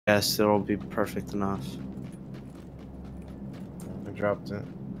Yes, it'll be perfect enough. I dropped it.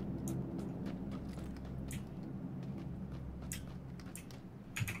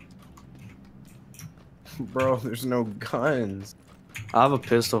 Bro, there's no guns. I have a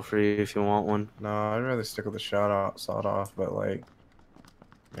pistol for you if you want one. No, I'd rather stick with the sawed off, but like,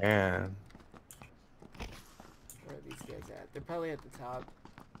 man. Where are these guys at? They're probably at the top.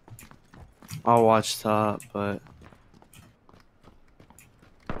 I'll watch top, but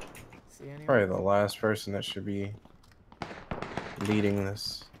See anyone? Probably the last person that should be leading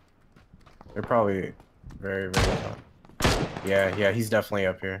this. They're probably very, very top. Yeah, he's definitely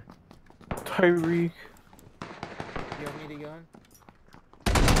up here. Tyreek. You want me to go in?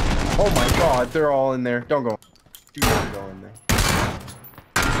 Oh my god, they're all in there. Don't go. Do not go in there.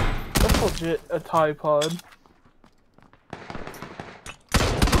 That's legit a Tide Pod.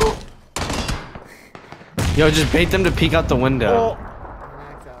 Yo, just bait them to peek out the window. Oh,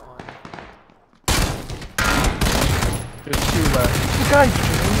 Knocked that one. There's two left. the guy's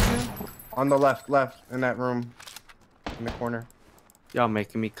changing. On the left, in that room. In the corner. Y'all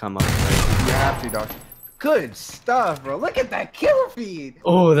making me come up. Right? You have to, dog. Good stuff, bro. Look at that kill feed.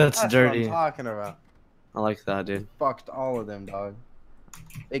 Oh, that's What dirty. I'm talking about. I like that, dude. Fucked all of them, dog.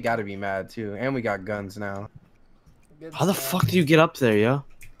 They gotta be mad too. And we got guns now. Good How the stuff. fuck do you get up there, yo?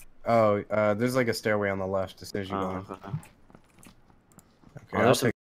 Oh, there's like a stairway on the left as soon as you go in. Okay. Okay, Oh, I'll there's take